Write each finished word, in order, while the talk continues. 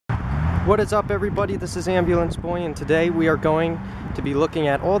What is up, everybody? This is Ambulance Boy, and today we are going to be looking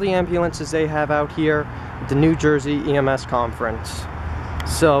at all the ambulances they have out here at the New Jersey EMS conference.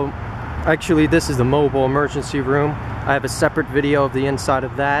 So actually this is the mobile emergency room. I have a separate video of the inside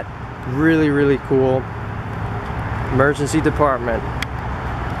of that. Really cool emergency department.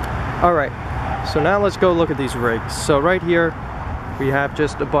 Alright, so now let's go look at these rigs. So right here we have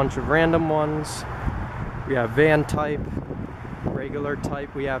just a bunch of random ones. We have van type, regular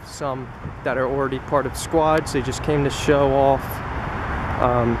type. We have some that are already part of squads. They just came to show off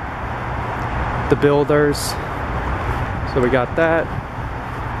the builders. So we got that.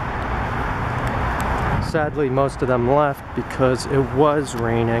 Sadly, most of them left because it was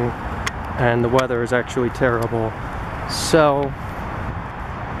raining and the weather is actually terrible. So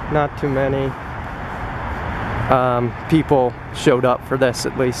not too many people showed up for this,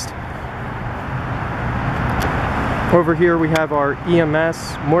 at least. Over here we have our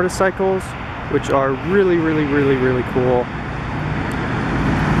EMS motorcycles, which are really cool.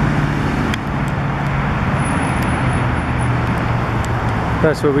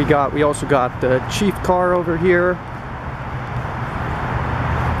 That's what we got. We also got the chief car over here.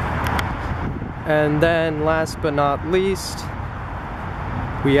 And then last but not least,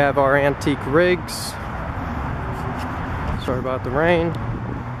 we have our antique rigs. Sorry about the rain.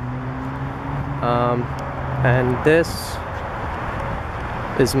 And this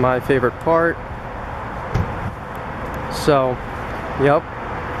is my favorite part. So, yep,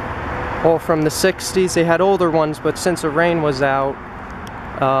 all from the 60s. They had older ones, but since the rain was out,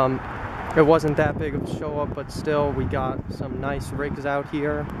 it wasn't that big of a show up, but still we got some nice rigs out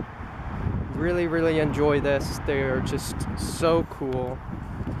here. Really enjoy this. They're just so cool.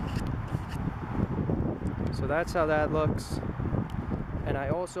 So that's how that looks. And I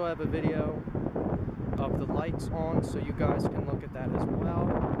also have a video of the lights on, so you guys can look at that as well.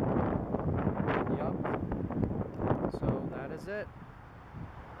 Yep. So that is it.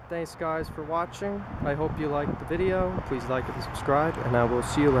 Thanks guys for watching. I hope you liked the video. Please like it and subscribe, and I will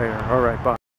see you later. Alright, bye.